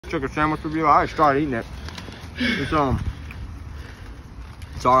chicken sandwich review. I already started eating it. It's all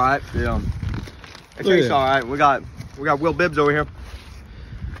right. It tastes all right. We got Will Bibbs over here.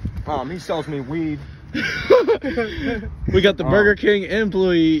 He sells me weed. We got the Burger King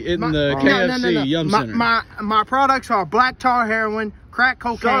employee in the KFC Yum Center. My products are black tar heroin, crack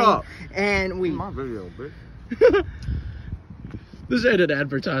cocaine, and weed. My video, bitch. This ain't an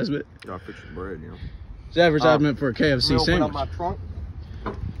advertisement. Gotta fix the bread, you know. It's an advertisement for a KFC sandwich. Up my trunk.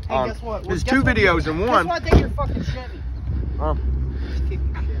 Hey, guess what? There's two videos in one. Guess what? Take your fucking Chevy. I'm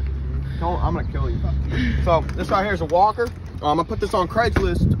gonna kill you. So this right here is a walker. I'm gonna put this on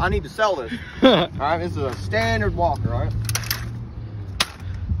Craigslist. I need to sell this. All right, this is a standard walker. All right.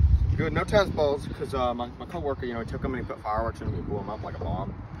 Good, no test balls, because my coworker, you know, he took them and he put fireworks in them and blew them up like a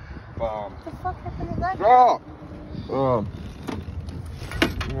bomb. What the fuck happened to that?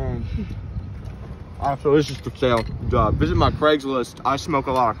 So this is for sale. Visit my Craigslist. I smoke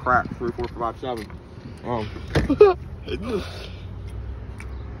a lot of crack. 34557.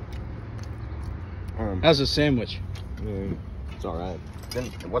 How's a sandwich? It's all right.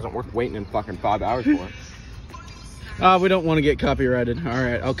 It wasn't worth waiting in fucking 5 hours for. We don't want to get copyrighted. All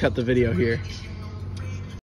right, I'll cut the video here.